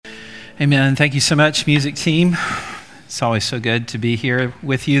Amen. Thank you so much, music team. It's always so good to be here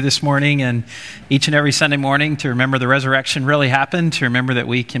with you this morning and each and every Sunday morning to remember the resurrection really happened, to remember that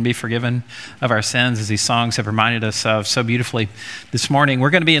we can be forgiven of our sins, as these songs have reminded us of so beautifully this morning.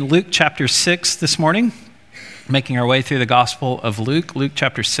 We're going to be in Luke chapter 6 this morning, making our way through the Gospel of Luke, Luke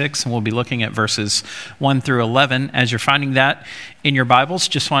chapter 6, and we'll be looking at verses 1 through 11. As you're finding that in your Bibles,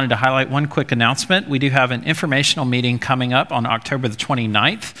 just wanted to highlight one quick announcement. We do have an informational meeting coming up on October the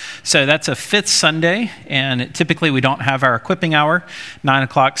 29th. So that's a fifth Sunday, and typically we don't have our equipping hour, 9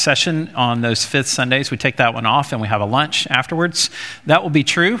 o'clock session on those fifth Sundays. We take that one off, and we have a lunch afterwards. That will be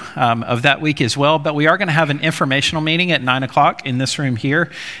true of that week as well, but we are going to have an informational meeting at 9 o'clock in this room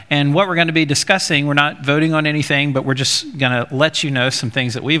here. And what we're going to be discussing, we're not voting on anything, but we're just going to let you know some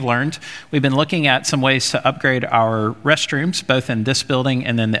things that we've learned. We've been looking at some ways to upgrade our restrooms, both in this building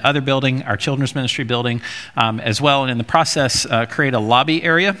and then the other building, our children's ministry building as well. And in the process, create a lobby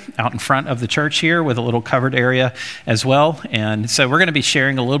area out in front of the church here with a little covered area as well. And so we're going to be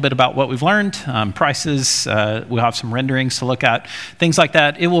sharing a little bit about what we've learned, prices. We'll have some renderings to look at, things like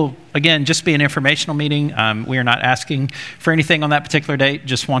that. It will, again, just be an informational meeting. We are not asking for anything on that particular date.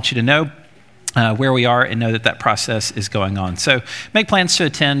 Just want you to know where we are and know that process is going on. So make plans to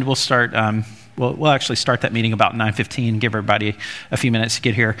attend. We'll start. We'll actually start that meeting about 9:15. Give everybody a few minutes to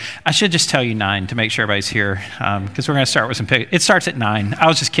get here. I should just tell you 9 to make sure everybody's here, because we're going to start with some. It starts at 9. I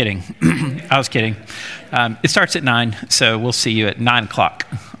was just kidding. I was kidding. It starts at 9, so we'll see you at 9 o'clock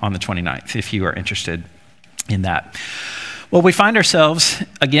on the 29th if you are interested in that. Well, we find ourselves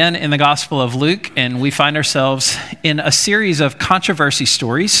again in the Gospel of Luke, and we find ourselves in a series of controversy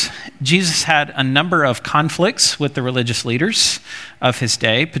stories. Jesus had a number of conflicts with the religious leaders of his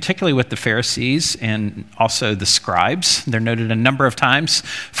day, particularly with the Pharisees and also the scribes. They're noted a number of times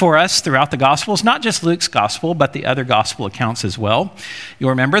for us throughout the Gospels, not just Luke's Gospel, but the other Gospel accounts as well. You'll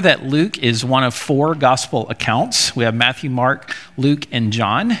remember that Luke is one of 4 Gospel accounts. We have Matthew, Mark, Luke, and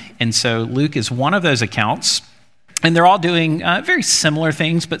John, and so Luke is one of those accounts. And they're all doing very similar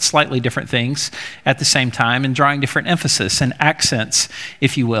things, but slightly different things at the same time, and drawing different emphasis and accents,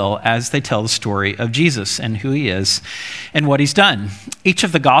 if you will, as they tell the story of Jesus and who he is and what he's done. Each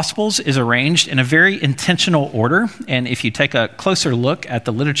of the Gospels is arranged in a very intentional order. And if you take a closer look at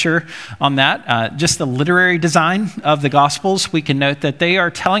the literature on that, just the literary design of the Gospels, we can note that they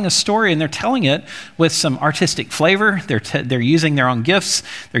are telling a story, and they're telling it with some artistic flavor. They're using their own gifts,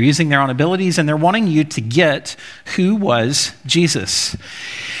 they're using their own abilities, and they're wanting you to get who was Jesus.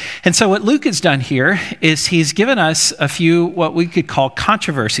 And so what Luke has done here is he's given us a few what we could call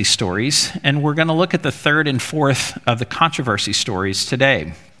controversy stories, and we're going to look at the third and fourth of the controversy stories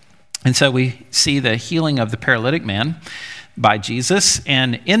today. And so we see the healing of the paralytic man by Jesus,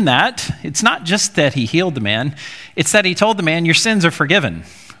 and in that, it's not just that he healed the man, it's that he told the man, your sins are forgiven.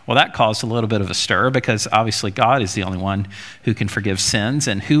 Well, that caused a little bit of a stir, because obviously God is the only one who can forgive sins.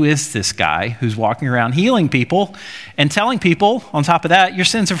 And who is this guy who's walking around healing people and telling people, on top of that, your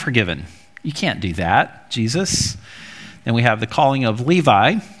sins are forgiven? You can't do that, Jesus. Then we have the calling of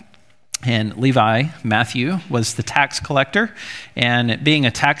Levi. And Levi, Matthew, was the tax collector. And being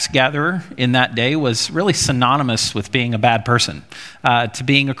a tax gatherer in that day was really synonymous with being a bad person, to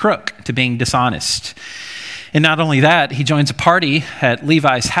being a crook, to being dishonest. And not only that, he joins a party at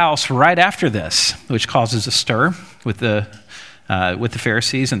Levi's house right after this, which causes a stir with the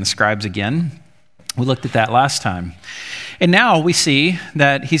Pharisees and the scribes again. We looked at that last time. And now we see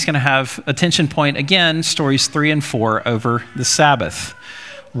that he's going to have a tension point again, stories 3 and 4, over the Sabbath.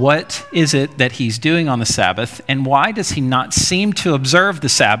 What is it that he's doing on the Sabbath, and why does he not seem to observe the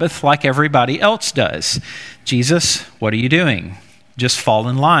Sabbath like everybody else does? Jesus, what are you doing? Just fall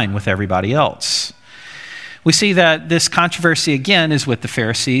in line with everybody else. We see that this controversy again is with the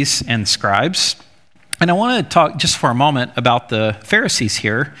Pharisees and the scribes. And I want to talk just for a moment about the Pharisees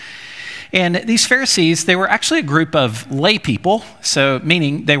here. And these Pharisees, they were actually a group of lay people, so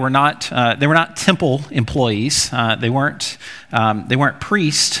meaning they were not temple employees. They weren't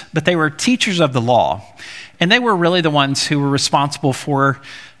priests, but they were teachers of the law. And they were really the ones who were responsible for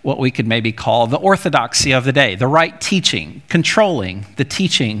what we could maybe call the orthodoxy of the day, the right teaching, controlling the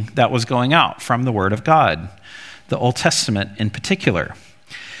teaching that was going out from the Word of God, the Old Testament in particular.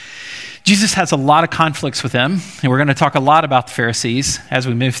 Jesus has a lot of conflicts with them, and we're going to talk a lot about the Pharisees as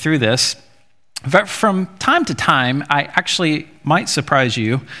we move through this. But from time to time, I actually might surprise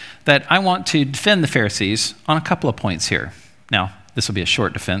you that I want to defend the Pharisees on a couple of points here. Now, this will be a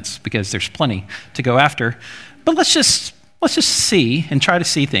short defense because there's plenty to go after, but let's just see and try to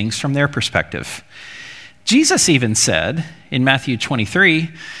see things from their perspective. Jesus even said in Matthew 23,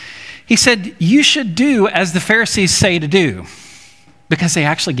 he said, you should do as the Pharisees say to do. because they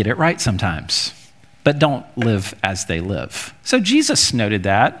actually get it right sometimes, but don't live as they live. So Jesus noted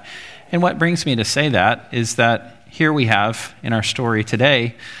that. And what brings me to say that is that here we have in our story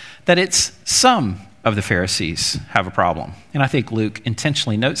today that it's some of the Pharisees have a problem. And I think Luke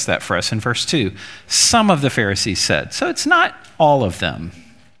intentionally notes that for us in verse 2. Some of the Pharisees said. So it's not all of them.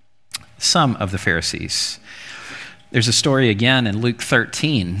 Some of the Pharisees. There's a story again in Luke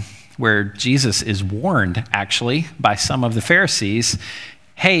 13 where Jesus is warned actually by some of the Pharisees,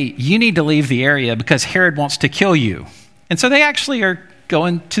 hey, you need to leave the area because Herod wants to kill you. And so they actually are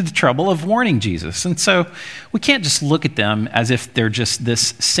going to the trouble of warning Jesus. And so we can't just look at them as if they're just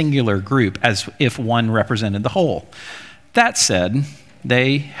this singular group, as if one represented the whole. That said,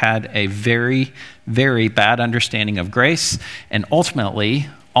 they had a very, very bad understanding of grace, and ultimately,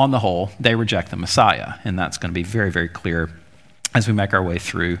 on the whole, they reject the Messiah. And that's going to be very, very clear as we make our way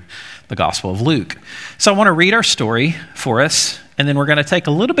through the Gospel of Luke. So I want to read our story for us, and then we're going to take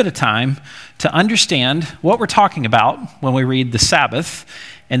a little bit of time to understand what we're talking about when we read the Sabbath,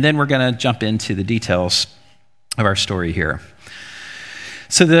 and then we're going to jump into the details of our story here.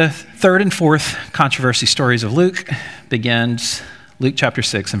 So the third and fourth controversy stories of Luke begins Luke chapter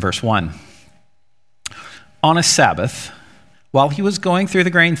 6 and verse 1. On a Sabbath, while he was going through the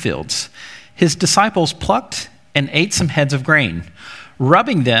grain fields, his disciples plucked and ate some heads of grain,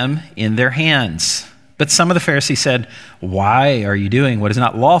 rubbing them in their hands. But some of the Pharisees said, "Why are you doing what is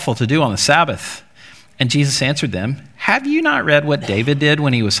not lawful to do on the Sabbath?" And Jesus answered them, "Have you not read what David did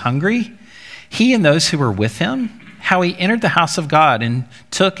when he was hungry? He and those who were with him, how he entered the house of God and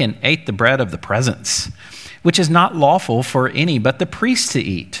took and ate the bread of the presence, which is not lawful for any but the priests to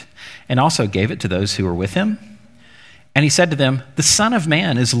eat, and also gave it to those who were with him? And he said to them, the Son of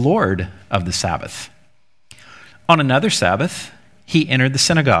Man is Lord of the Sabbath." On another Sabbath, he entered the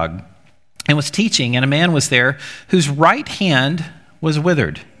synagogue and was teaching, and a man was there whose right hand was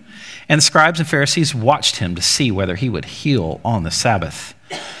withered. And the scribes and Pharisees watched him to see whether he would heal on the Sabbath,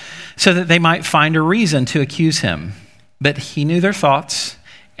 so that they might find a reason to accuse him. But he knew their thoughts,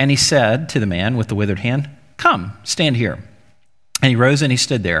 and he said to the man with the withered hand, "Come, stand here." And he rose and he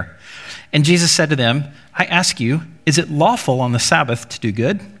stood there. And Jesus said to them, "I ask you, is it lawful on the Sabbath to do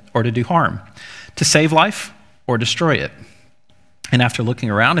good or to do harm, to save life or destroy it?" And after looking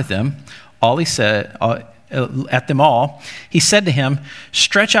around at them, he said to him,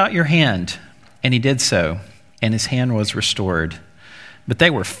 "Stretch out your hand." And he did so, and his hand was restored. But they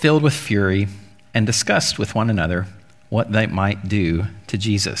were filled with fury and discussed with one another what they might do to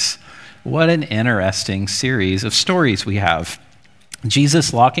Jesus. What an interesting series of stories we have.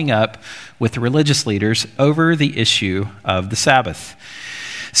 Jesus locking up with the religious leaders over the issue of the Sabbath.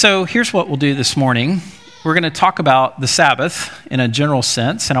 So here's what we'll do this morning. We're going to talk about the Sabbath in a general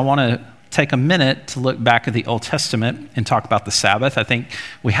sense, and I want to take a minute to look back at the Old Testament and talk about the Sabbath. I think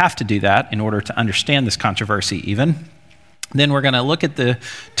we have to do that in order to understand this controversy even. Then we're going to look at the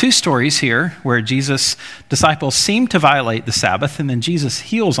two stories here where Jesus' disciples seem to violate the Sabbath, and then Jesus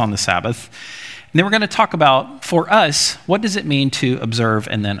heals on the Sabbath. And then we're going to talk about, for us, what does it mean to observe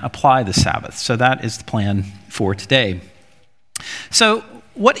and then apply the Sabbath? So that is the plan for today. So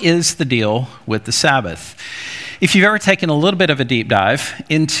what is the deal with the Sabbath? If you've ever taken a little bit of a deep dive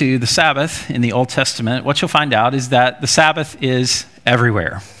into the Sabbath in the Old Testament, what you'll find out is that the Sabbath is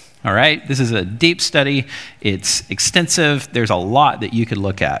everywhere. All right? This is a deep study. It's extensive. There's a lot that you could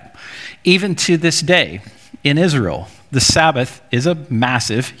look at. Even to this day, in Israel, the Sabbath is a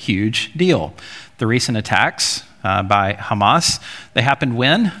massive, huge deal. The recent attacks by Hamas, they happened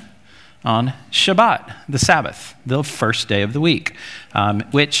when? On Shabbat, the Sabbath, the first day of the week,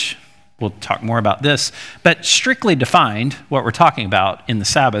 which we'll talk more about this. But strictly defined, what we're talking about in the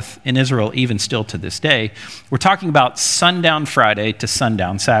Sabbath in Israel, even still to this day, we're talking about sundown Friday to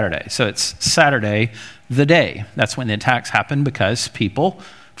sundown Saturday. So it's Saturday, the day. That's when the attacks happen because people,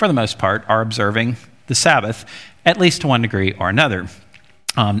 for the most part, are observing the Sabbath, at least to one degree or another.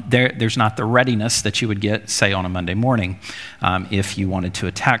 There's not the readiness that you would get, say, on a Monday morning if you wanted to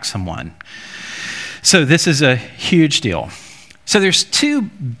attack someone. So this is a huge deal. So there's two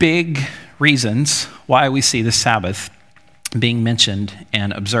big reasons why we see the Sabbath being mentioned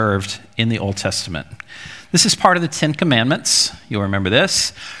and observed in the Old Testament. This is part of the Ten Commandments. You'll remember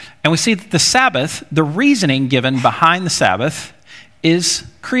this. And we see that the Sabbath, the reasoning given behind the Sabbath, is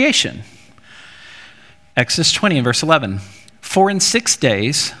creation. Exodus 20 and verse 11. For in 6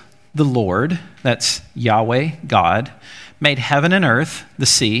 days, the Lord, that's Yahweh, God, made heaven and earth, the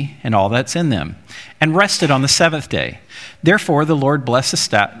sea, and all that's in them, and rested on the seventh day. Therefore, the Lord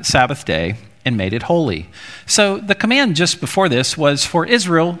blessed the Sabbath day and made it holy. So the command just before this was for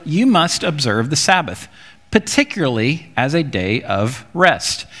Israel, you must observe the Sabbath. particularly as a day of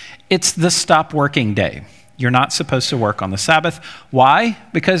rest. It's the stop working day. You're not supposed to work on the Sabbath. Why?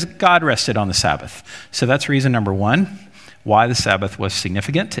 Because God rested on the Sabbath. So that's reason number one, why the Sabbath was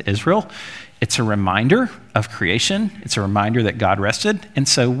significant to Israel. It's a reminder of creation. It's a reminder that God rested. And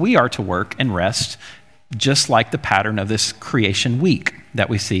so we are to work and rest just like the pattern of this creation week that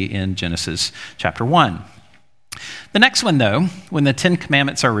we see in Genesis chapter 1. The next one, though, when the Ten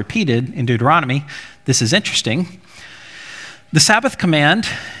Commandments are repeated in Deuteronomy, this is interesting. The Sabbath command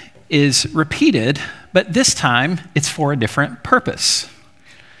is repeated, but this time it's for a different purpose.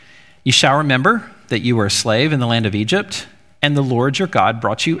 You shall remember that you were a slave in the land of Egypt, and the Lord your God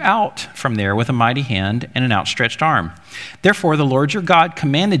brought you out from there with a mighty hand and an outstretched arm. Therefore, the Lord your God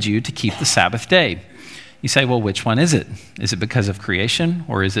commanded you to keep the Sabbath day. You say, well, which one is it? Is it because of creation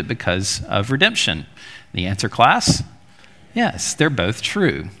or is it because of redemption? The answer, class, yes, they're both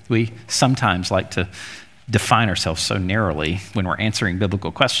true. We sometimes like to define ourselves so narrowly when we're answering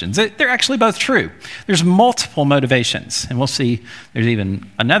biblical questions. They're actually both true. There's multiple motivations, and we'll see there's even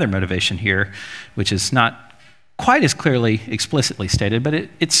another motivation here, which is not quite as clearly explicitly stated, but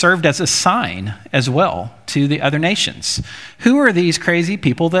it served as a sign as well to the other nations. Who are these crazy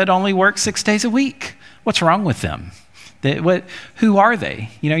people that only work 6 days a week? What's wrong with them? Who are they?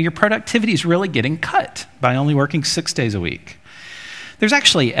 Your productivity is really getting cut by only working 6 days a week. There's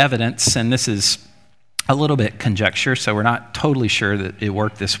actually evidence, and this is a little bit conjecture, so we're not totally sure that it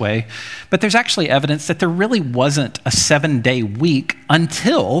worked this way, but there's actually evidence that there really wasn't a 7-day week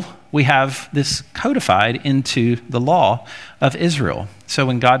until we have this codified into the law of Israel. So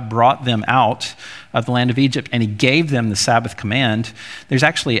when God brought them out of the land of Egypt and he gave them the Sabbath command, there's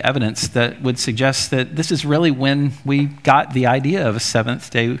actually evidence that would suggest that this is really when we got the idea of a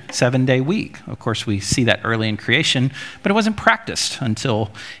 7-day week. Of course, we see that early in creation, but it wasn't practiced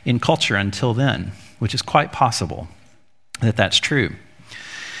in culture until then, which is quite possible that that's true.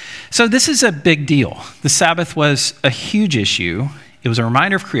 So this is a big deal. The Sabbath was a huge issue. It was a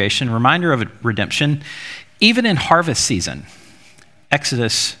reminder of creation, a reminder of redemption, even in harvest season.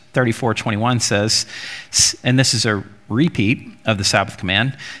 Exodus 34:21 says, and this is a repeat of the Sabbath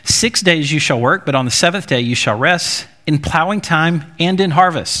command, 6 days you shall work, but on the seventh day you shall rest in plowing time and in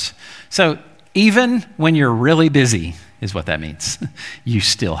harvest. So even when you're really busy, is what that means, you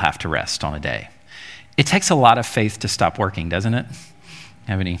still have to rest on a day. It takes a lot of faith to stop working, doesn't it?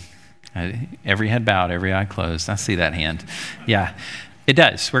 Have any? Every head bowed, every eye closed. I see that hand. Yeah, it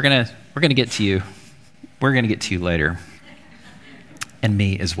does. We're gonna get to you. We're gonna get to you later, and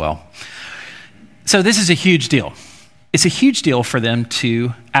me as well. So this is a huge deal. It's a huge deal for them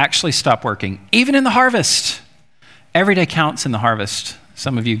to actually stop working, even in the harvest. Every day counts in the harvest.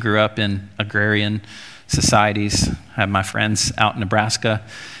 Some of you grew up in agrarian societies. I have my friends out in Nebraska.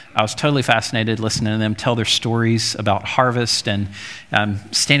 I was totally fascinated listening to them tell their stories about harvest, and I'm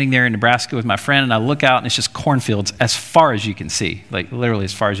standing there in Nebraska with my friend, and I look out and it's just cornfields as far as you can see, like literally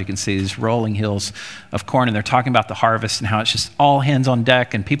as far as you can see, these rolling hills of corn, and they're talking about the harvest and how it's just all hands on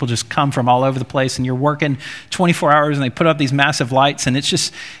deck and people just come from all over the place, and you're working 24 hours and they put up these massive lights, and it's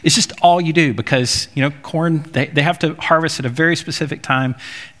just all you do because, corn, they have to harvest at a very specific time,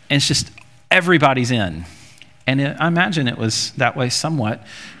 and it's just everybody's in. And I imagine it was that way somewhat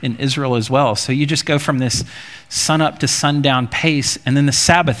in Israel as well. So you just go from this sun-up to sundown pace, and then the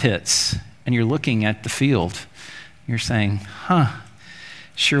Sabbath hits, and you're looking at the field. You're saying,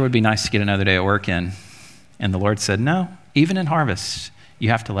 sure would be nice to get another day of work in. And the Lord said, no, even in harvest, you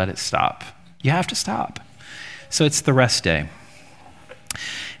have to let it stop. You have to stop. So it's the rest day.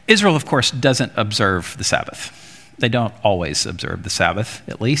 Israel, of course, doesn't observe the Sabbath. They don't always observe the Sabbath,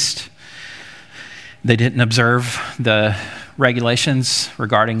 at least. They didn't observe the regulations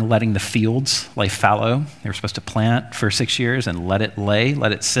regarding letting the fields lay fallow. They were supposed to plant for 6 years and let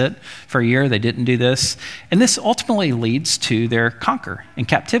it sit for a year. They didn't do this. And this ultimately leads to their conquer and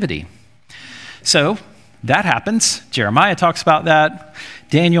captivity. So that happens. Jeremiah talks about that.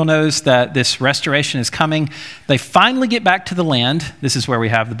 Daniel knows that this restoration is coming. They finally get back to the land. This is where we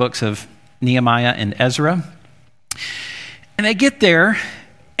have the books of Nehemiah and Ezra. And they get there,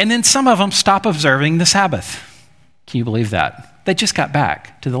 and then some of them stop observing the Sabbath. Can you believe that? They just got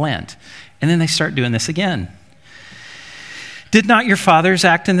back to the land. And then they start doing this again. Did not your fathers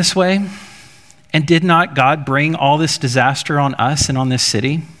act in this way? And did not God bring all this disaster on us and on this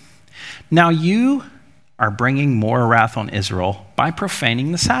city? Now you are bringing more wrath on Israel by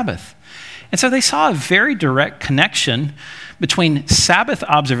profaning the Sabbath. And so they saw a very direct connection between Sabbath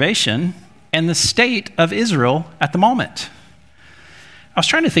observation and the state of Israel at the moment. I was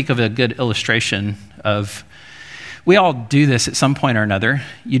trying to think of a good illustration of We all do this at some point or another.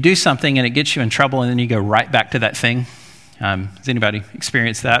 You do something and it gets you in trouble, and then you go right back to that thing. Has anybody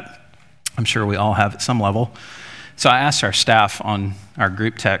experienced that? I'm sure we all have at some level. So I asked our staff on our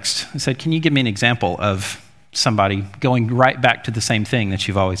group text, I said, can you give me an example of somebody going right back to the same thing that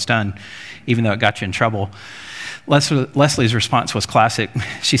you've always done, even though it got you in trouble? Leslie's response was classic.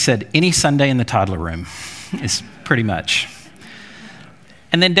 She said, any Sunday in the toddler room is pretty much.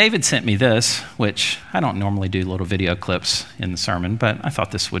 And then David sent me this, which I don't normally do little video clips in the sermon, but I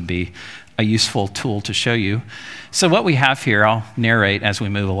thought this would be a useful tool to show you. So what we have here, I'll narrate as we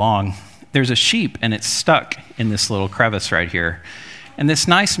move along. There's a sheep, and it's stuck in this little crevice right here. And this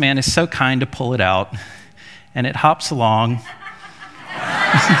nice man is so kind to pull it out, and it hops along.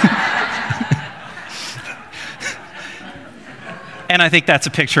 And I think that's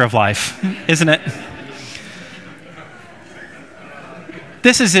a picture of life, isn't it?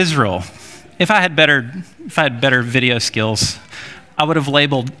 This is Israel. If I had better video skills, I would have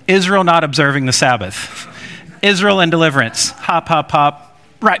labeled Israel not observing the Sabbath. Israel and deliverance. Hop, hop, hop,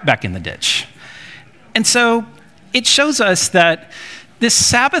 right back in the ditch. And so it shows us that this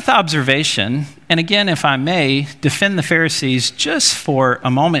Sabbath observation, and again, if I may defend the Pharisees just for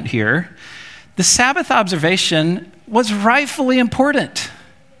a moment here, the Sabbath observation was rightfully important,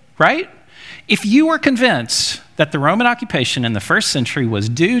 right? If you were convinced that the Roman occupation in the first century was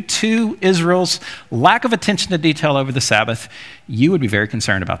due to Israel's lack of attention to detail over the Sabbath, you would be very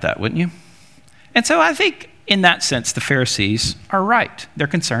concerned about that, wouldn't you? And so I think in that sense, the Pharisees are right. They're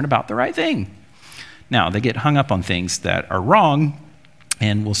concerned about the right thing. Now, they get hung up on things that are wrong,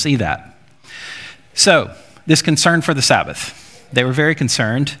 and we'll see that. So, this concern for the Sabbath. They were very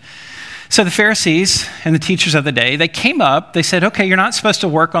concerned. So the Pharisees and the teachers of the day, they came up, they said, okay, you're not supposed to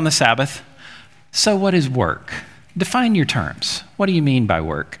work on the Sabbath. So what is work? Define your terms. What do you mean by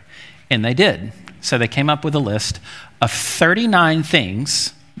work? And they did. So they came up with a list of 39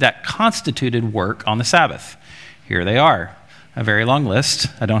 things that constituted work on the Sabbath. Here they are, a very long list.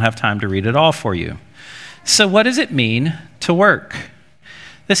 I don't have time to read it all for you. So what does it mean to work?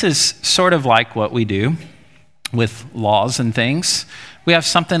 This is sort of like what we do with laws and things. We have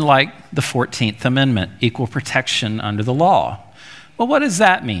something like the 14th Amendment, equal protection under the law. Well, what does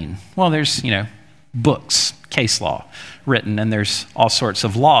that mean? Well, there's, books, case law written, and there's all sorts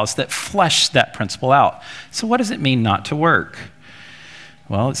of laws that flesh that principle out. So what does it mean not to work?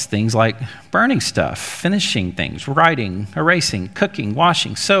 Well, it's things like burning stuff, finishing things, writing, erasing, cooking,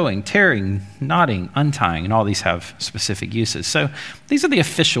 washing, sewing, tearing, knotting, untying, and all these have specific uses. So these are the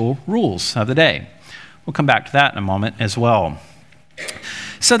official rules of the day. We'll come back to that in a moment as well.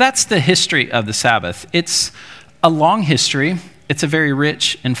 So that's the history of the Sabbath. It's a long history. It's a very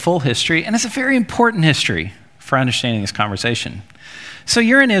rich and full history, and it's a very important history for understanding this conversation. So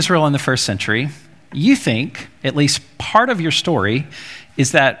you're in Israel in the first century. You think, at least part of your story,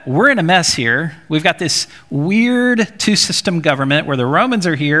 is that we're in a mess here. We've got this weird two-system government where the Romans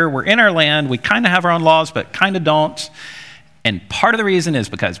are here. We're in our land. We kind of have our own laws, but kind of don't. And part of the reason is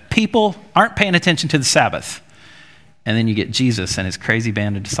because people aren't paying attention to the Sabbath. And then you get Jesus and his crazy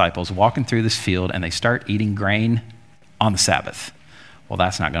band of disciples walking through this field, and they start eating grain on the Sabbath. Well,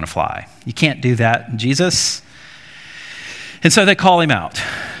 that's not going to fly. You can't do that, Jesus. And so they call him out.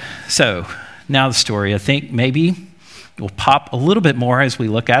 So now the story, I think maybe will pop a little bit more as we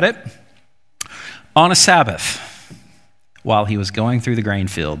look at it. On a Sabbath, while he was going through the grain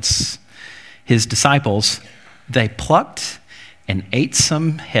fields, his disciples, they plucked and ate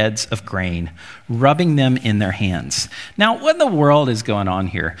some heads of grain, rubbing them in their hands. Now, what in the world is going on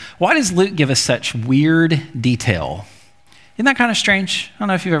here? Why does Luke give us such weird detail? Isn't that kind of strange? I don't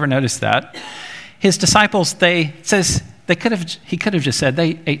know if you've ever noticed that. His disciples, he could have just said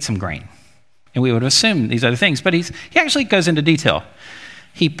they ate some grain, and we would have assumed these other things. But he actually goes into detail.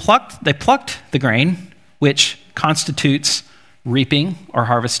 They plucked the grain, which constitutes reaping or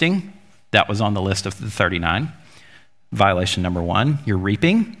harvesting. That was on the list of the 39. Violation number 1, you're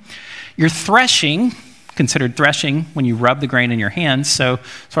reaping. You're threshing, considered threshing when you rub the grain in your hands. So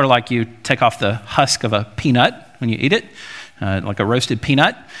sort of like you take off the husk of a peanut when you eat it, like a roasted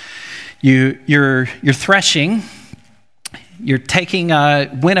peanut. You're threshing. You're taking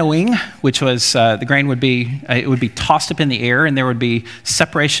winnowing, which was the grain would be tossed up in the air, and there would be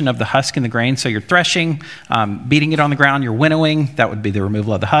separation of the husk and the grain. So you're threshing, beating it on the ground. You're winnowing. That would be the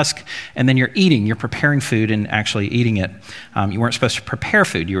removal of the husk. And then you're eating. You're preparing food and actually eating it. You weren't supposed to prepare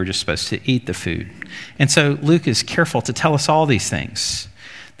food. You were just supposed to eat the food. And so Luke is careful to tell us all these things.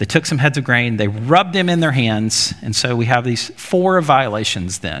 They took some heads of grain. They rubbed them in their hands. And so we have these 4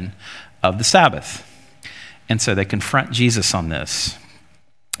 violations then of the Sabbath. And so they confront Jesus on this.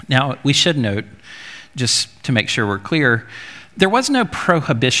 Now, we should note, just to make sure we're clear, there was no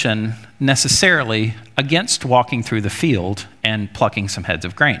prohibition necessarily against walking through the field and plucking some heads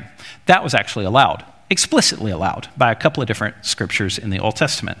of grain. That was actually allowed, explicitly allowed by a couple of different scriptures in the Old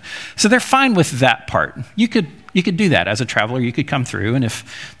Testament. So they're fine with that part. You could do that as a traveler. You could come through, and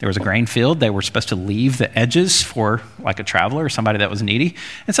if there was a grain field, they were supposed to leave the edges for like a traveler or somebody that was needy.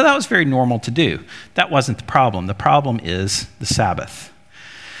 And so that was very normal to do. That wasn't the problem. The problem is the Sabbath.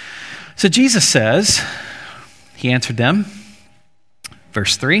 So Jesus says, he answered them,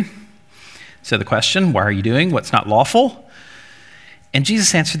 verse 3. So the question, why are you doing what's not lawful? And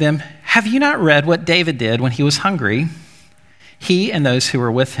Jesus answered them, have you not read what David did when he was hungry, he and those who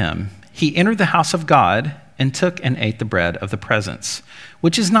were with him? He entered the house of God and took and ate the bread of the presence,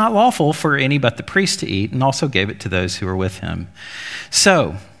 which is not lawful for any but the priest to eat, and also gave it to those who were with him.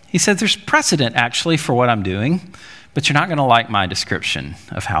 So he said, there's precedent actually for what I'm doing, but you're not going to like my description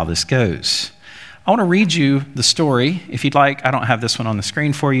of how this goes. I want to read you the story. If you'd like, I don't have this one on the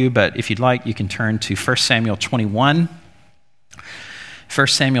screen for you, but if you'd like, you can turn to 1 Samuel 21. 1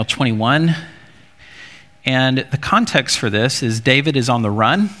 Samuel 21. And the context for this is David is on the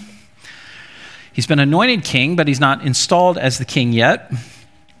run. He's been anointed king, but he's not installed as the king yet.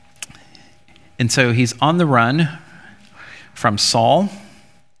 And so he's on the run from Saul,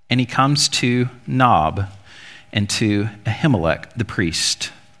 and he comes to Nob and to Ahimelech, the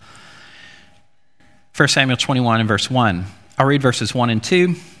priest. 1 Samuel 21 and verse 1. I'll read verses 1 and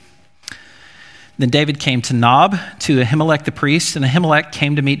 2. Then David came to Nob, to Ahimelech the priest, and Ahimelech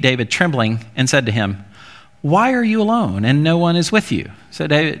came to meet David trembling and said to him, why are you alone and no one is with you? So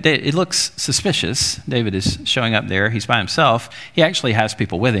David, it looks suspicious. David is showing up there. He's by himself. He actually has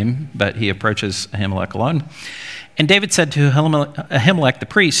people with him, but he approaches Ahimelech alone. And David said to Ahimelech the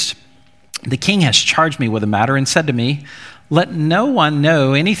priest, the king has charged me with a matter and said to me, let no one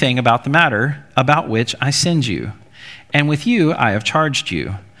know anything about the matter about which I send you. And with you I have charged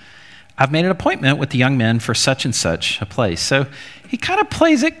you. I've made an appointment with the young men for such and such a place. So he kind of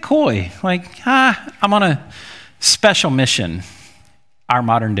plays it coy, like, I'm on a special mission. Our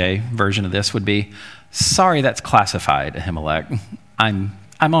modern day version of this would be, sorry, that's classified, Ahimelech. I'm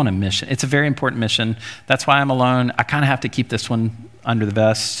on a mission. It's a very important mission. That's why I'm alone. I kind of have to keep this one under the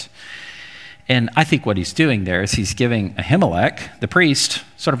vest. And I think what he's doing there is he's giving Ahimelech, the priest,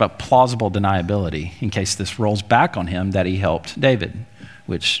 sort of a plausible deniability in case this rolls back on him that he helped David,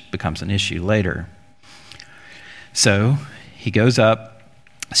 which becomes an issue later. So he goes up,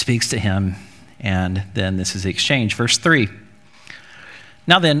 speaks to him, and then this is the exchange. Verse 3.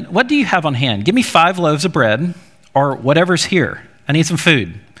 Now then, what do you have on hand? Give me 5 loaves of bread, or whatever's here. I need some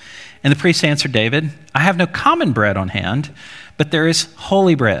food. And the priest answered David, I have no common bread on hand, but there is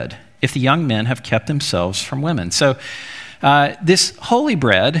holy bread, if the young men have kept themselves from women. So this holy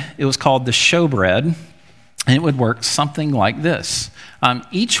bread, it was called the showbread, and it would work something like this.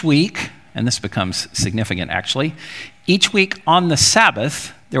 Each week, and this becomes significant actually, each week on the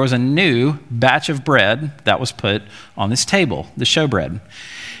Sabbath, there was a new batch of bread that was put on this table, the showbread.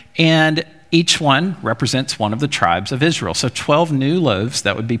 And each one represents one of the tribes of Israel. So 12 new loaves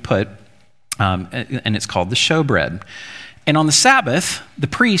that would be put, and it's called the showbread. And on the Sabbath, the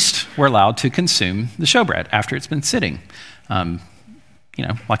priests were allowed to consume the showbread after it's been sitting.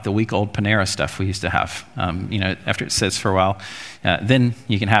 Like the week-old Panera stuff we used to have. After it sits for a while, then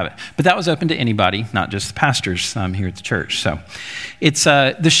you can have it. But that was open to anybody, not just the pastors here at the church. So it's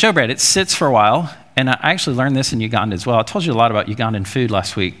the showbread. It sits for a while, and I actually learned this in Uganda as well. I told you a lot about Ugandan food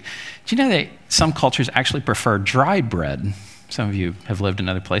last week. Do you know that some cultures actually prefer dried bread? Some of you have lived in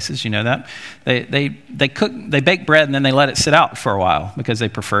other places. You know that they bake bread and then they let it sit out for a while because they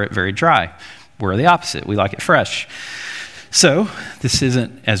prefer it very dry. We're the opposite. We like it fresh. So this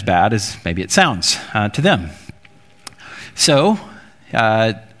isn't as bad as maybe it sounds to them. So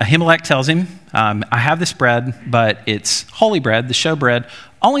Ahimelech tells him, I have this bread, but it's holy bread, the showbread.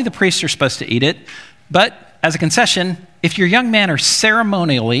 Only the priests are supposed to eat it. But as a concession, if your young men are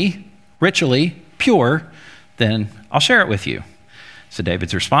ceremonially, ritually pure, then I'll share it with you. So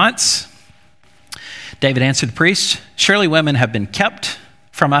David's response, David answered the priest, surely women have been kept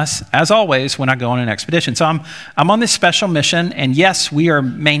from us, as always, when I go on an expedition. So I'm on this special mission, and yes, we are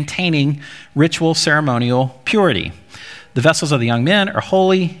maintaining ritual ceremonial purity. The vessels of the young men are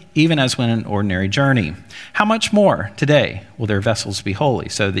holy, even as when an ordinary journey. How much more today will their vessels be holy?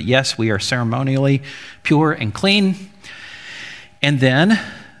 So that yes, we are ceremonially pure and clean. And then,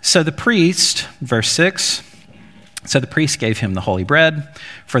 so the priest, verse 6, so the priest gave him the holy bread,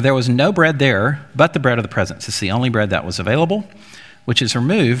 for there was no bread there but the bread of the presence. It's the only bread that was available, which is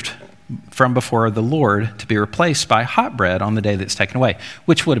removed from before the Lord to be replaced by hot bread on the day that's taken away,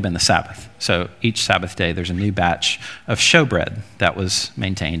 which would have been the Sabbath. So each Sabbath day, there's a new batch of showbread that was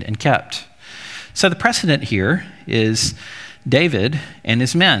maintained and kept. So the precedent here is David and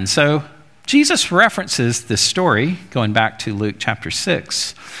his men. So Jesus references this story, going back to Luke chapter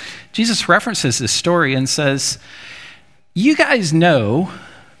 6. Jesus references this story and says, you guys know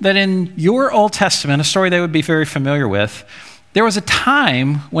that in your Old Testament, a story they would be very familiar with, there was a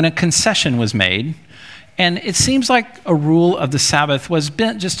time when a concession was made, and it seems like a rule of the Sabbath was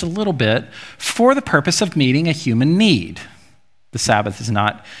bent just a little bit for the purpose of meeting a human need. The Sabbath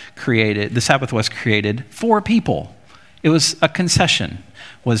was created for people. It was a concession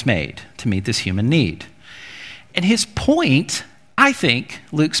was made to meet this human need. And his point, I think,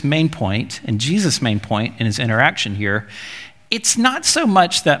 Luke's main point and Jesus' main point in his interaction here, it's not so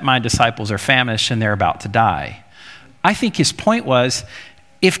much that my disciples are famished and they're about to die. I think his point was,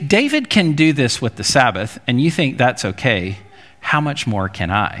 if David can do this with the Sabbath and you think that's okay, how much more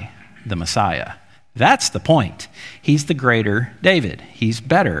can I, the Messiah? That's the point. He's the greater David. He's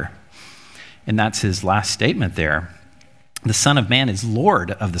better. And that's his last statement there. The Son of Man is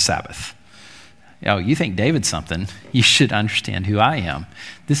Lord of the Sabbath. Oh, you think David's something? You should understand who I am.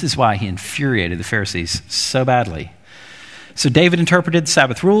 This is why he infuriated the Pharisees so badly. So David interpreted the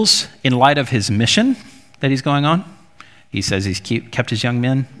Sabbath rules in light of his mission that he's going on. He says he's kept his young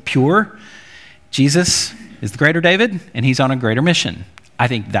men pure. Jesus is the greater David, and he's on a greater mission. I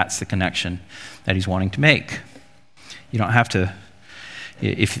think that's the connection that he's wanting to make. You don't have to,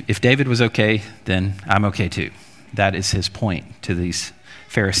 if David was okay, then I'm okay too. That is his point to these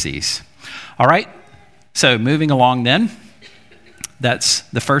Pharisees. All right, so moving along then, that's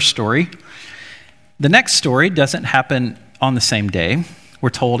the first story. The next story doesn't happen on the same day. We're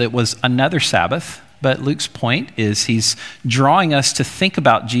told it was another Sabbath. But Luke's point is he's drawing us to think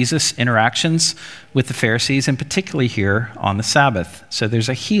about Jesus' interactions with the Pharisees, and particularly here on the Sabbath. So there's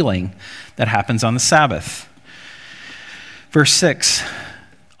a healing that happens on the Sabbath. Verse 6,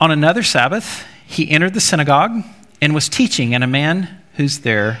 on another Sabbath, he entered the synagogue and was teaching, and a man whose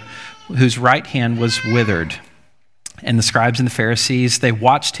right hand was withered. And the scribes and the Pharisees, they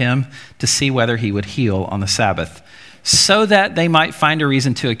watched him to see whether he would heal on the Sabbath, so that they might find a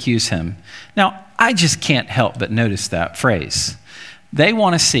reason to accuse him. Now, I just can't help but notice that phrase. They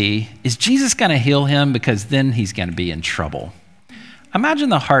want to see, is Jesus going to heal him? Because then he's going to be in trouble. Imagine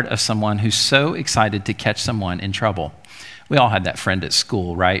the heart of someone who's so excited to catch someone in trouble. We all had that friend at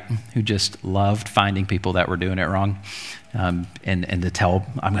school, right? Who just loved finding people that were doing it wrong. And to tell,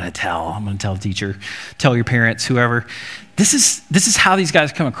 I'm going to tell the teacher, tell your parents, whoever. This is how these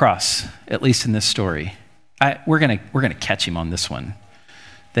guys come across, at least in this story. We're gonna catch him on this one.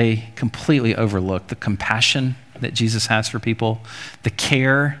 They completely overlook the compassion that Jesus has for people, the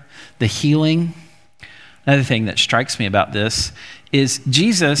care, the healing. Another thing that strikes me about this is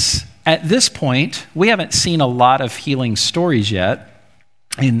Jesus, at this point, we haven't seen a lot of healing stories yet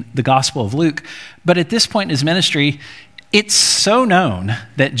in the Gospel of Luke, but at this point in his ministry, it's so known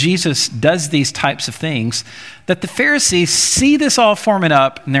that Jesus does these types of things that the Pharisees see this all forming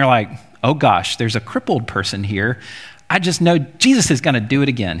up and they're like, oh gosh, there's a crippled person here. I just know Jesus is going to do it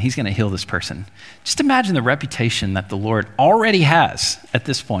again. He's going to heal this person. Just imagine the reputation that the Lord already has at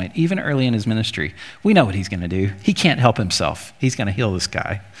this point, even early in his ministry. We know what he's going to do. He can't help himself. He's going to heal this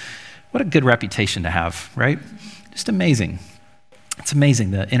guy. What a good reputation to have, right? Just amazing. It's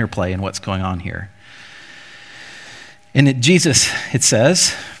amazing the interplay and what's going on here. And Jesus, it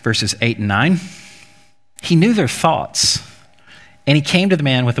says, verses 8 and 9, he knew their thoughts, and he came to the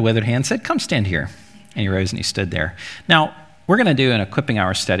man with the withered hand and said, come stand here. And he rose and he stood there. Now, we're going to do an equipping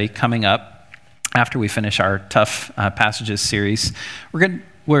hour study coming up after we finish our tough passages series. We're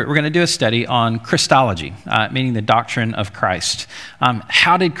going to do a study on Christology, meaning the doctrine of Christ.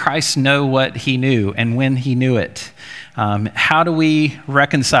 How did Christ know what he knew and when he knew it? How do we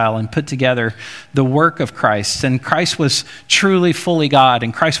reconcile and put together the work of Christ? And Christ was truly fully God,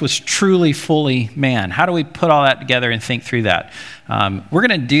 and Christ was truly fully man. How do we put all that together and think through that? We're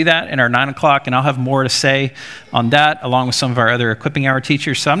going to do that in our 9 o'clock, and I'll have more to say on that, along with some of our other equipping hour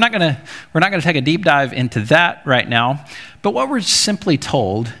teachers. So we're not going to take a deep dive into that right now. But what we're simply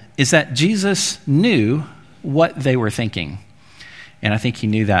told is that Jesus knew what they were thinking. And I think he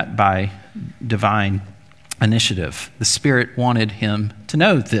knew that by divine initiative. The Spirit wanted him to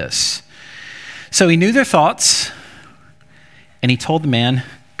know this. So he knew their thoughts, and he told the man,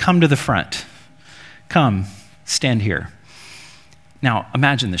 come to the front. Come, stand here. Now,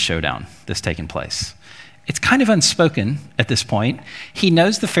 imagine the showdown that's taking place. It's kind of unspoken at this point. He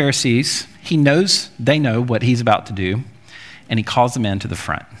knows the Pharisees. He knows they know what he's about to do, and he calls the man to the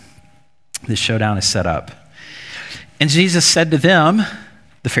front. This showdown is set up. And Jesus said to them,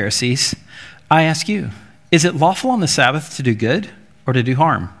 the Pharisees, I ask you, is it lawful on the Sabbath to do good or to do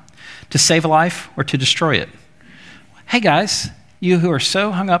harm, to save a life or to destroy it? Hey guys, you who are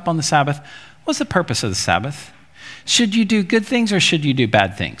so hung up on the Sabbath, what's the purpose of the Sabbath? Should you do good things or should you do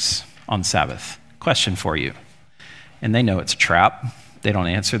bad things on the Sabbath? Question for you. And they know it's a trap. They don't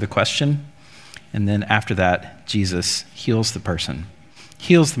answer the question. And then after that, Jesus heals the person,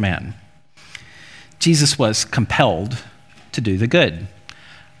 heals the man. Jesus was compelled to do the good.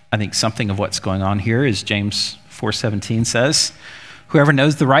 I think something of what's going on here is James 4:17 says, whoever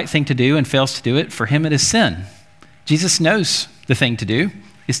knows the right thing to do and fails to do it, for him it is sin. Jesus knows the thing to do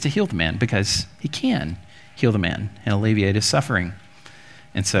is to heal the man because he can heal the man and alleviate his suffering.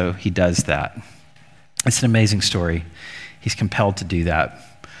 And so he does that. It's an amazing story. He's compelled to do that.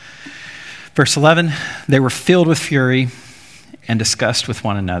 Verse 11, they were filled with fury and discussed with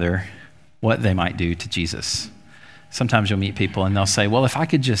one another what they might do to Jesus. Sometimes you'll meet people and they'll say, well, if I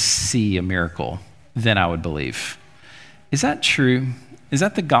could just see a miracle, then I would believe. Is that true? Is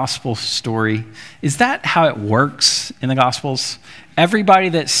that the gospel story? Is that how it works in the Gospels? Everybody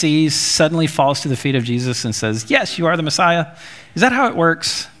that sees suddenly falls to the feet of Jesus and says, yes, you are the Messiah. Is that how it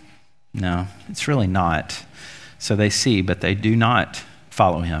works? No, it's really not. So they see, but they do not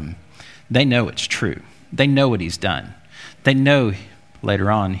follow him. They know it's true. They know what he's done. They know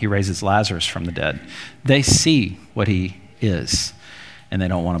later on he raises Lazarus from the dead. They see what he is, and they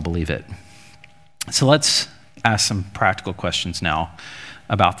don't want to believe it. So let's ask some practical questions now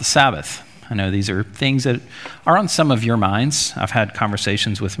about the Sabbath. I know these are things that are on some of your minds. I've had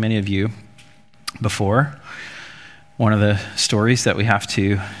conversations with many of you before. One of the stories that we have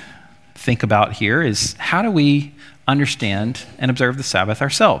to think about here is how do we understand and observe the Sabbath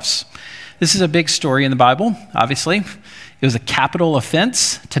ourselves? This is a big story in the Bible, obviously. It was a capital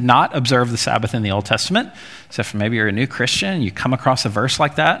offense to not observe the Sabbath in the Old Testament. So if maybe you're a new Christian and you come across a verse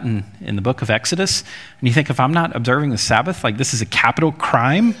like that in the book of Exodus, and you think, if I'm not observing the Sabbath, like this is a capital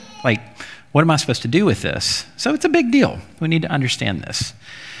crime, like what am I supposed to do with this? So it's a big deal. We need to understand this.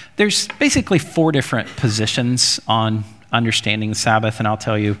 There's basically 4 different positions on understanding the Sabbath, and I'll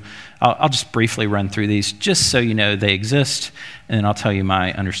tell you, I'll just briefly run through these just so you know they exist, and then I'll tell you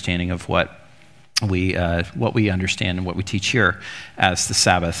my understanding of what we understand and what we teach here as the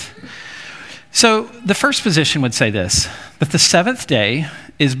Sabbath. So the first position would say this, that the seventh day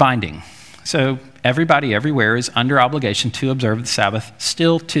is binding. So everybody everywhere is under obligation to observe the Sabbath.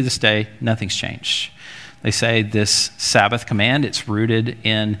 Still to this day, nothing's changed. They say this Sabbath command, it's rooted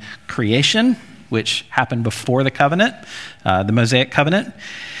in creation, which happened before the covenant, the Mosaic covenant.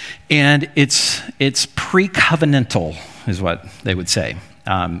 And it's pre-covenantal is what they would say.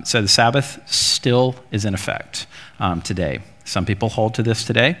 So the Sabbath still is in effect today. Some people hold to this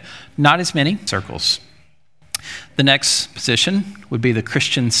today, not as many circles. The next position would be the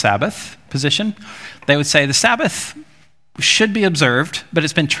Christian Sabbath position. They would say the Sabbath should be observed, but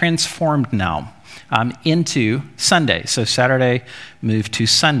it's been transformed now into Sunday. So Saturday moved to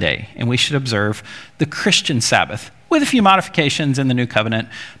Sunday, and we should observe the Christian Sabbath with a few modifications in the New Covenant,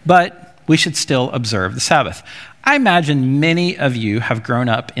 but we should still observe the Sabbath. I imagine many of you have grown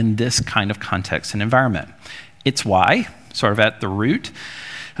up in this kind of context and environment. It's why, sort of at the root,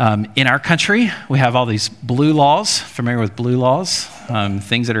 in our country, we have all these blue laws. Familiar with blue laws?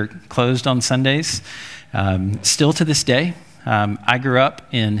 Things that are closed on Sundays. Still to this day, I grew up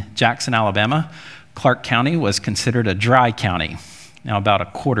in Jackson, Alabama. Clark County was considered a dry county. Now, about a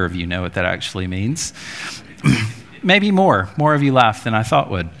quarter of you know what that actually means. Maybe more of you laughed than I thought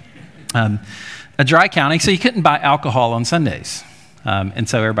would. A dry county, so you couldn't buy alcohol on Sundays. And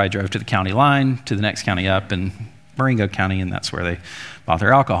so everybody drove to the county line, to the next county up, and Marengo County, and that's where they bought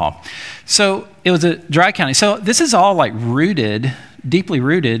their alcohol. So it was a dry county. So this is all like rooted, deeply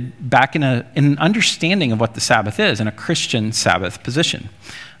rooted back in an understanding of what the Sabbath is, in a Christian Sabbath position.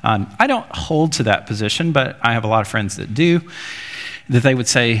 I don't hold to that position, but I have a lot of friends that do, that they would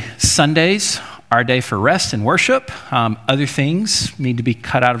say Sundays are a day for rest and worship. Other things need to be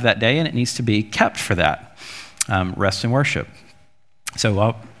cut out of that day, and it needs to be kept for that, rest and worship.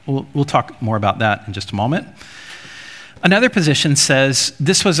 So we'll talk more about that in just a moment. Another position says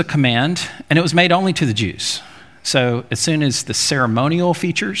this was a command, and it was made only to the Jews. So as soon as the ceremonial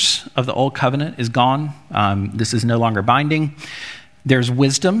features of the Old Covenant is gone, this is no longer binding. There's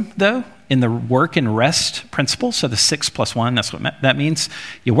wisdom, though, in the work and rest principle. So the 6 + 1, that's what that means.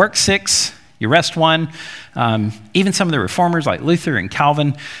 You work 6, you rest 1. Even some of the reformers like Luther and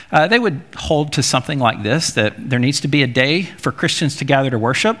Calvin, they would hold to something like this, that there needs to be a day for Christians to gather to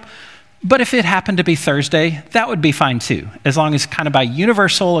worship, But if it happened to be Thursday, that would be fine too, as long as kind of by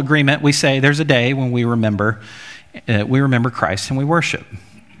universal agreement, we say there's a day when we remember Christ and we worship.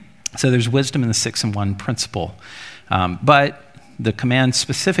 So there's wisdom in the 6 in 1 principle. But the command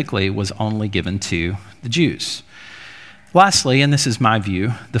specifically was only given to the Jews. Lastly, and this is my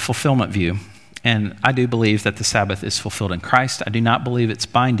view, the fulfillment view. And I do believe that the Sabbath is fulfilled in Christ. I do not believe it's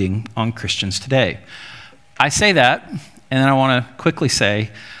binding on Christians today. I say that, and then I want to quickly say,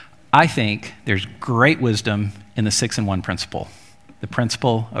 I think there's great wisdom in the 6 in 1 principle, the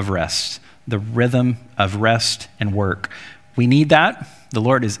principle of rest, the rhythm of rest and work. We need that. The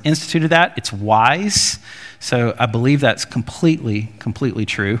Lord has instituted that. It's wise. So I believe that's completely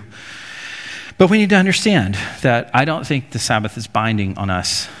true. But we need to understand that I don't think the Sabbath is binding on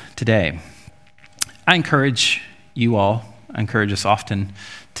us today. I encourage you all, I encourage us often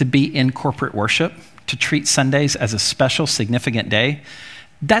to be in corporate worship, to treat Sundays as a special, significant day.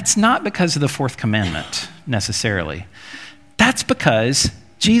 That's not because of the fourth commandment, necessarily. That's because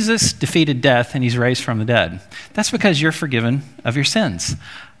Jesus defeated death and he's raised from the dead. That's because you're forgiven of your sins.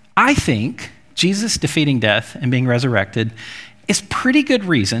 I think Jesus defeating death and being resurrected is pretty good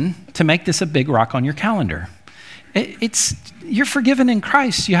reason to make this a big rock on your calendar. You're forgiven in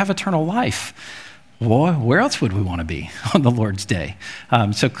Christ. You have eternal life. Well, where else would we want to be on the Lord's Day?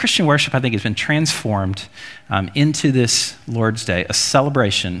 So Christian worship, I think, has been transformed into this Lord's Day, a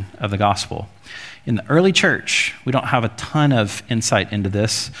celebration of the gospel. In the early church, we don't have a ton of insight into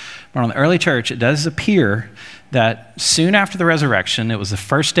this, but on the early church, it does appear that soon after the resurrection, it was the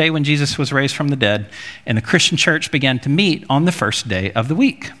first day when Jesus was raised from the dead, and the Christian church began to meet on the first day of the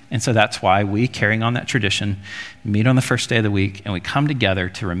week. And so that's why we, carrying on that tradition, meet on the first day of the week, and we come together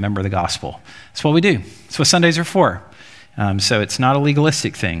to remember the gospel. That's what we do. That's what Sundays are for. So it's not a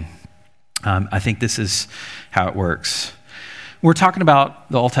legalistic thing. I think this is how it works. We're talking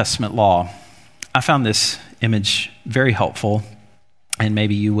about the Old Testament law. I found this image very helpful, and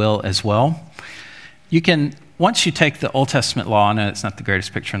maybe you will as well. You can, once you take the Old Testament law, I know it's not the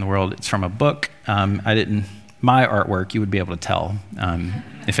greatest picture in the world, it's from a book. My artwork, you would be able to tell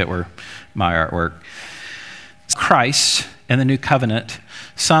if it were my artwork. Christ and the new covenant,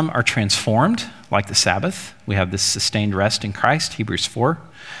 some are transformed, like the Sabbath. We have this sustained rest in Christ, Hebrews 4.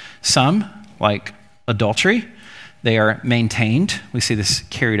 Some, like adultery, they are maintained. We see this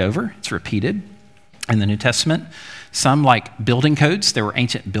carried over. It's repeated in the New Testament. Some, like building codes, there were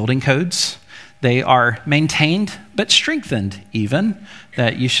ancient building codes. They are maintained, but strengthened even,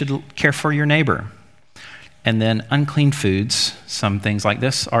 that you should care for your neighbor. And then unclean foods, some things like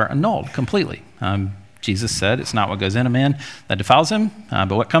this, are annulled completely. Jesus said it's not what goes in a man that defiles him,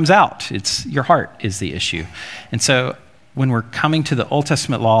 but what comes out. It's your heart is the issue. And so when we're coming to the Old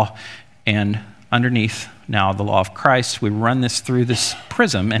Testament law and underneath now the law of Christ, we run this through this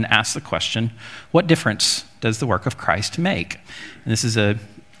prism and ask the question, what difference does the work of Christ make? And this is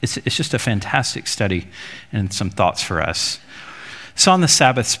it's just a fantastic study and some thoughts for us. So on the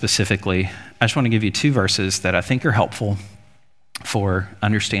Sabbath specifically, I just want to give you 2 verses that I think are helpful for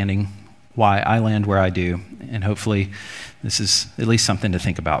understanding why I land where I do, and hopefully this is at least something to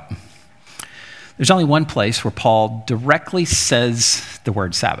think about. There's only one place where Paul directly says the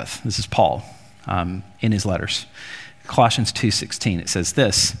word Sabbath. This is Paul in his letters. Colossians 2:16, it says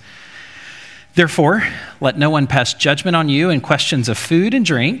this, "Therefore, let no one pass judgment on you in questions of food and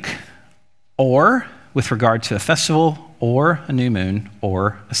drink, or with regard to a festival, or a new moon,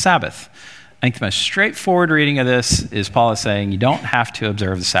 or a Sabbath." I think the most straightforward reading of this is Paul is saying you don't have to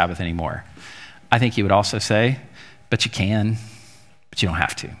observe the Sabbath anymore. I think he would also say, but you can, but you don't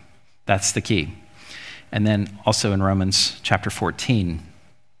have to. That's the key. And then also in Romans chapter 14,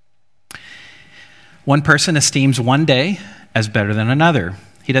 one person esteems one day as better than another.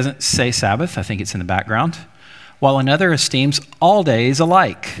 He doesn't say Sabbath, I think it's in the background, while another esteems all days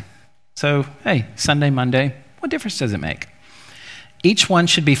alike. So, hey, Sunday, Monday, what difference does it make? Each one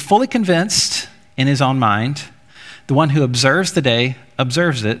should be fully convinced in his own mind. The one who observes the day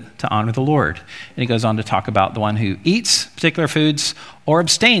observes it to honor the Lord. And he goes on to talk about the one who eats particular foods or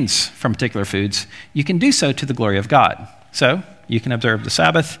abstains from particular foods. You can do so to the glory of God. So you can observe the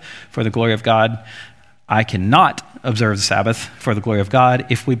Sabbath for the glory of God. I cannot observe the Sabbath for the glory of God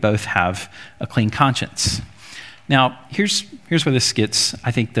if we both have a clean conscience. Now, here's where this gets,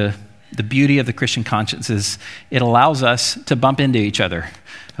 I think, the beauty of the Christian conscience is it allows us to bump into each other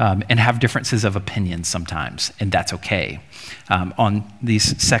and have differences of opinions sometimes, and that's okay on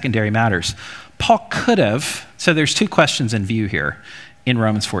these secondary matters. Paul could have, so there's 2 questions in view here in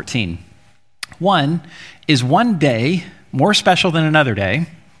Romans 14. One, is one day more special than another day,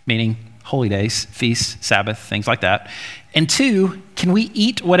 meaning holy days, feasts, Sabbath, things like that? And 2, can we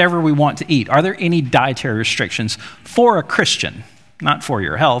eat whatever we want to eat? Are there any dietary restrictions for a Christian? Not for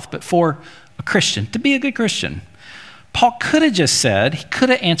your health, but for a Christian, to be a good Christian. Paul could have just said, he could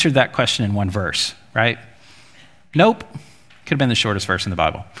have answered that question in one verse, right? Nope. Could have been the shortest verse in the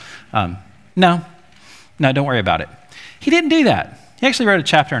Bible. No, don't worry about it. He didn't do that. He actually wrote a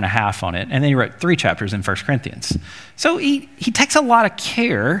chapter and a half on it, and then he wrote 3 chapters in 1 Corinthians. So he takes a lot of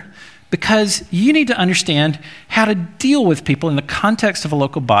care because you need to understand how to deal with people in the context of a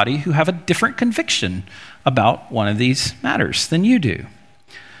local body who have a different conviction about one of these matters than you do.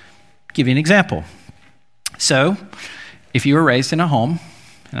 Give you an example. So, if you were raised in a home,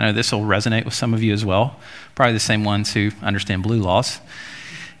 and I know this will resonate with some of you as well, probably the same ones who understand blue laws.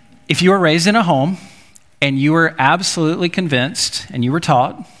 If you were raised in a home and you were absolutely convinced and you were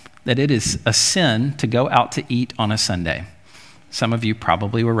taught that it is a sin to go out to eat on a Sunday. Some of you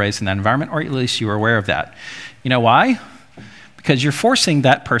probably were raised in that environment, or at least you were aware of that. You know why? Because you're forcing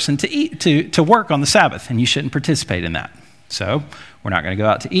that person to eat, to work on the Sabbath, and you shouldn't participate in that. So we're not going to go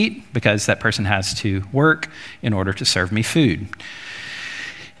out to eat because that person has to work in order to serve me food.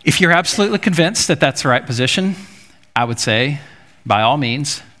 If you're absolutely convinced that that's the right position, I would say, by all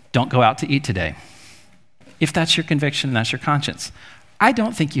means, don't go out to eat today. If that's your conviction and that's your conscience, I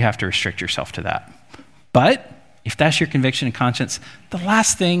don't think you have to restrict yourself to that. But if that's your conviction and conscience, the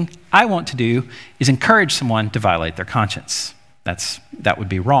last thing I want to do is encourage someone to violate their conscience. That would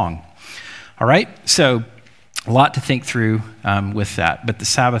be wrong. All right? So a lot to think through with that. But the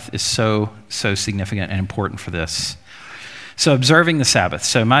Sabbath is so significant and important for this. So observing the Sabbath.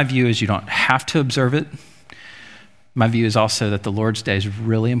 So my view is you don't have to observe it. My view is also that the Lord's Day is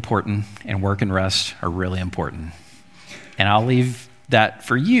really important and work and rest are really important. And I'll leave that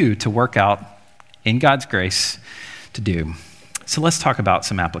for you to work out in God's grace to do. So let's talk about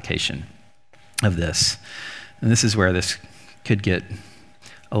some application of this. And this is where this could get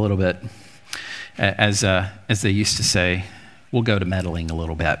a little bit, as they used to say, we'll go to meddling a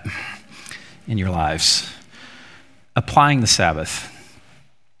little bit in your lives. Applying the Sabbath.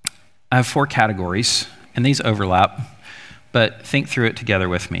 I have 4 categories, and these overlap, but think through it together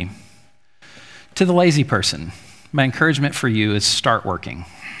with me. To the lazy person, my encouragement for you is start working,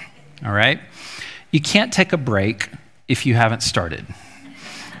 all right? You can't take a break if you haven't started,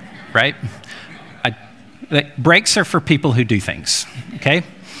 right? Breaks are for people who do things, okay?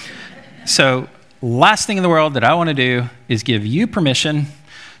 So last thing in the world that I want to do is give you permission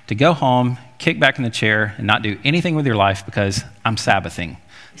to go home, kick back in the chair, and not do anything with your life because I'm Sabbathing.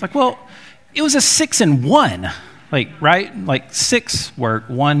 It's like, well, it was a 6 and 1, right? Like 6 work,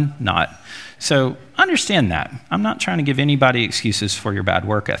 1 not. So understand that. I'm not trying to give anybody excuses for your bad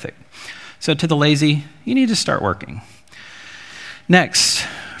work ethic. So to the lazy, you need to start working. Next,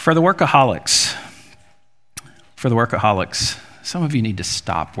 for the workaholics. Some of you need to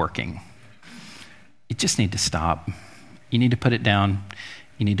stop working. You just need to stop. You need to put it down.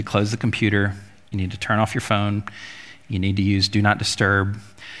 You need to close the computer. You need to turn off your phone. You need to use Do Not Disturb.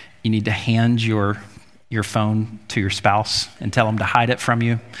 You need to hand your phone to your spouse and tell them to hide it from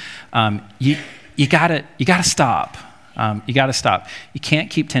you. You gotta stop. You gotta stop. You can't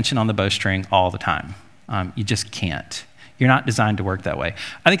keep tension on the bowstring all the time. You just can't. You're not designed to work that way.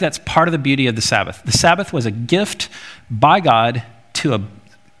 I think that's part of the beauty of the Sabbath. The Sabbath was a gift by God to a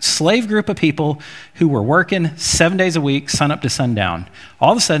slave group of people who were working 7 days a week, sun up to sundown.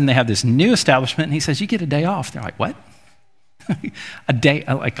 All of a sudden, they have this new establishment, and he says, you get a day off. They're like, what? A day,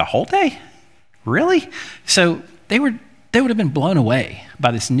 like a whole day? Really? So they would have been blown away by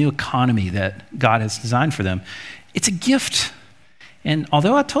this new economy that God has designed for them. It's a gift. And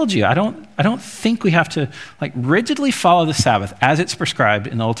although I told you, I don't think we have to rigidly follow the Sabbath as it's prescribed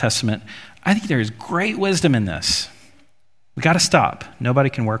in the Old Testament. I think there is great wisdom in this. We got to stop. Nobody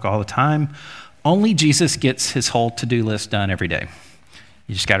can work all the time. Only Jesus gets his whole to-do list done every day.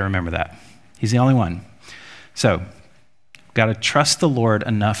 You just got to remember that. He's the only one. So, got to trust the Lord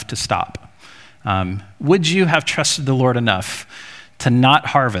enough to stop. Would you have trusted the Lord enough to not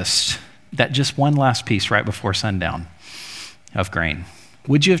harvest that just one last piece right before sundown of grain?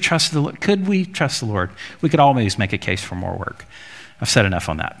 Would you have trusted the Lord? Could we trust the Lord? We could always make a case for more work. I've said enough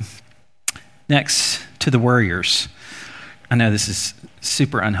on that. Next, to the worriers. I know this is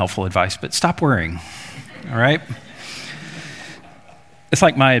super unhelpful advice, but stop worrying, all right? It's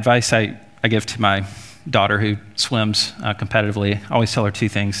like my advice I give to my daughter who swims competitively. I always tell her 2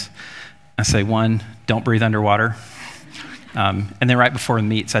 things. I say, 1, don't breathe underwater. And then right before the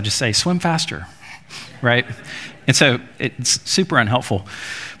meets, I just say, swim faster, right? And so it's super unhelpful.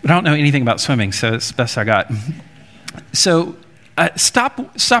 But I don't know anything about swimming, so it's the best I got. So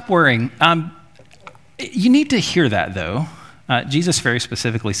Stop worrying. You need to hear that, though. Jesus very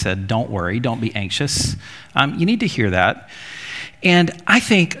specifically said, don't worry, don't be anxious. You need to hear that. And I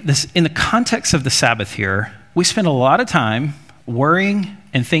think this, in the context of the Sabbath here, we spend a lot of time worrying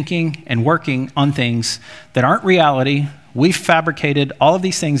and thinking and working on things that aren't reality. We've fabricated all of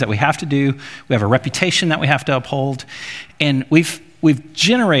these things that we have to do. We have a reputation that we have to uphold. And we've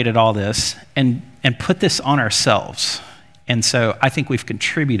generated all this and put this on ourselves. And so I think we've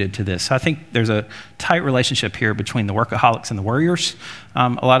contributed to this. I think there's a tight relationship here between the workaholics and the worriers a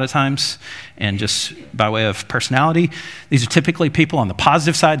lot of times. And just by way of personality, these are typically people on the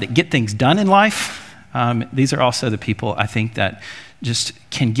positive side that get things done in life. These are also the people, I think, that just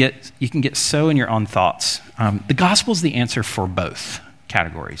you can get so in your own thoughts. The gospel is the answer for both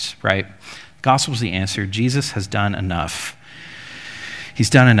categories, right? The gospel is the answer. Jesus has done enough. He's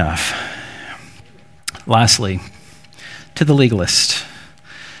done enough. Lastly, to the legalist,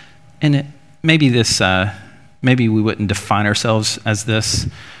 and maybe we wouldn't define ourselves as this,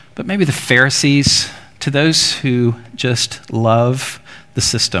 but maybe the Pharisees, to those who just love the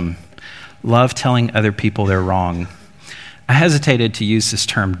system, love telling other people they're wrong. I hesitated to use this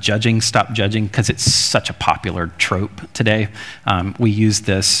term stop judging, because it's such a popular trope today. We use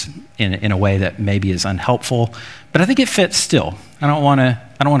this in a way that maybe is unhelpful, but I think it fits still. I don't want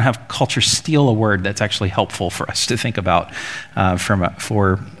to have culture steal a word that's actually helpful for us to think about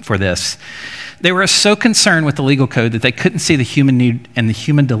for this. They were so concerned with the legal code that they couldn't see the human need and the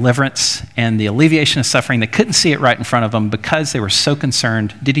human deliverance and the alleviation of suffering. They couldn't see it right in front of them because they were so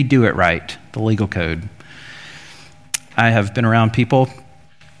concerned. Did he do it right? The legal code. I have been around people,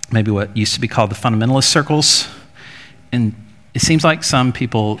 maybe what used to be called the fundamentalist circles, and it seems like some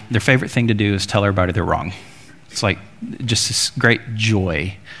people, their favorite thing to do is tell everybody they're wrong. It's like just this great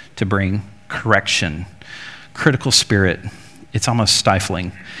joy to bring correction, critical spirit. It's almost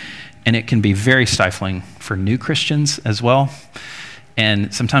stifling, and it can be very stifling for new Christians as well.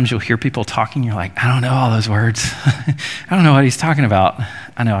 And sometimes you'll hear people talking, you're like, I don't know all those words. I don't know what he's talking about.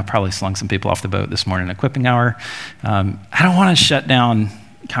 I know I probably slung some people off the boat this morning, equipping hour. I don't want to shut down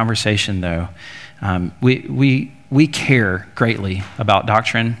conversation, though. We care greatly about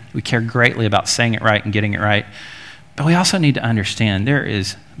doctrine. We care greatly about saying it right and getting it right. But we also need to understand there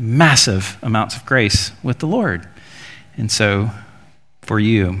is massive amounts of grace with the Lord. And so for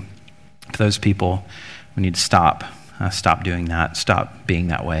those people, we need to stop doing that, stop being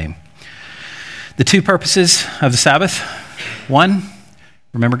that way. The two purposes of the Sabbath: 1,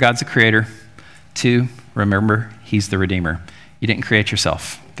 remember God's the creator. 2, remember he's the redeemer. You didn't create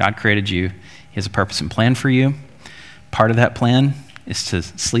yourself. God created you. He has a purpose and plan for you. Part of that plan is to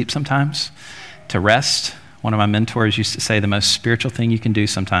sleep sometimes, to rest. One of my mentors used to say the most spiritual thing you can do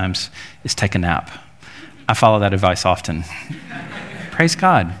sometimes is take a nap. I follow that advice often. Praise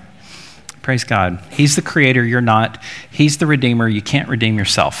God. Praise God. He's the creator, you're not. He's the redeemer. You can't redeem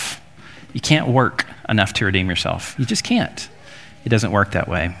yourself. You can't work enough to redeem yourself. You just can't. It doesn't work that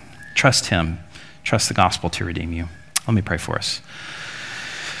way. Trust him. Trust the gospel to redeem you. Let me pray for us.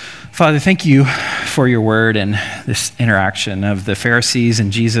 Father, thank you for your word and this interaction of the Pharisees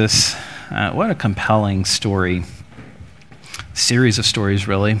and Jesus. What a compelling story. Series of stories,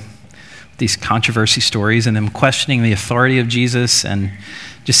 really. These controversy stories and them questioning the authority of Jesus, and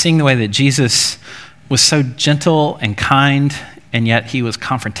just seeing the way that Jesus was so gentle and kind, and yet he was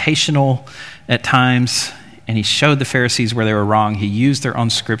confrontational at times, and he showed the Pharisees where they were wrong. He used their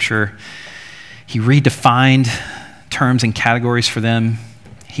own scripture. He redefined terms and categories for them.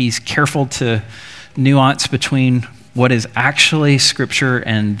 He's careful to nuance between what is actually scripture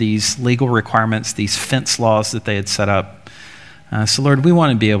and these legal requirements, these fence laws that they had set up. So Lord, we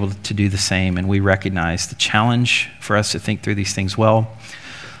want to be able to do the same, and we recognize the challenge for us to think through these things well.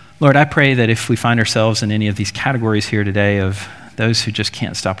 Lord, I pray that if we find ourselves in any of these categories here today of those who just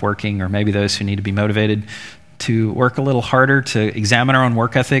can't stop working, or maybe those who need to be motivated to work a little harder, to examine our own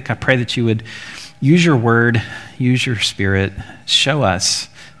work ethic, I pray that you would use your word, use your spirit, show us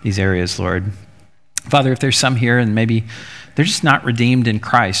these areas, Lord. Father, if there's some here and maybe they're just not redeemed in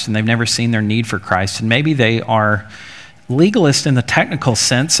Christ and they've never seen their need for Christ, and maybe they are legalist in the technical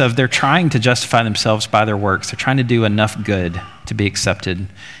sense of they're trying to justify themselves by their works. They're trying to do enough good to be accepted.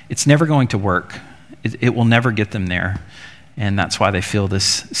 It's never going to work. It will never get them there. And that's why they feel this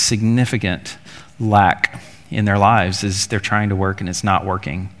significant lack in their lives, is they're trying to work and it's not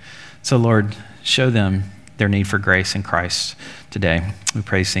working. So Lord, show them their need for grace in Christ today. We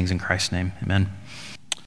pray these things in Christ's name. Amen.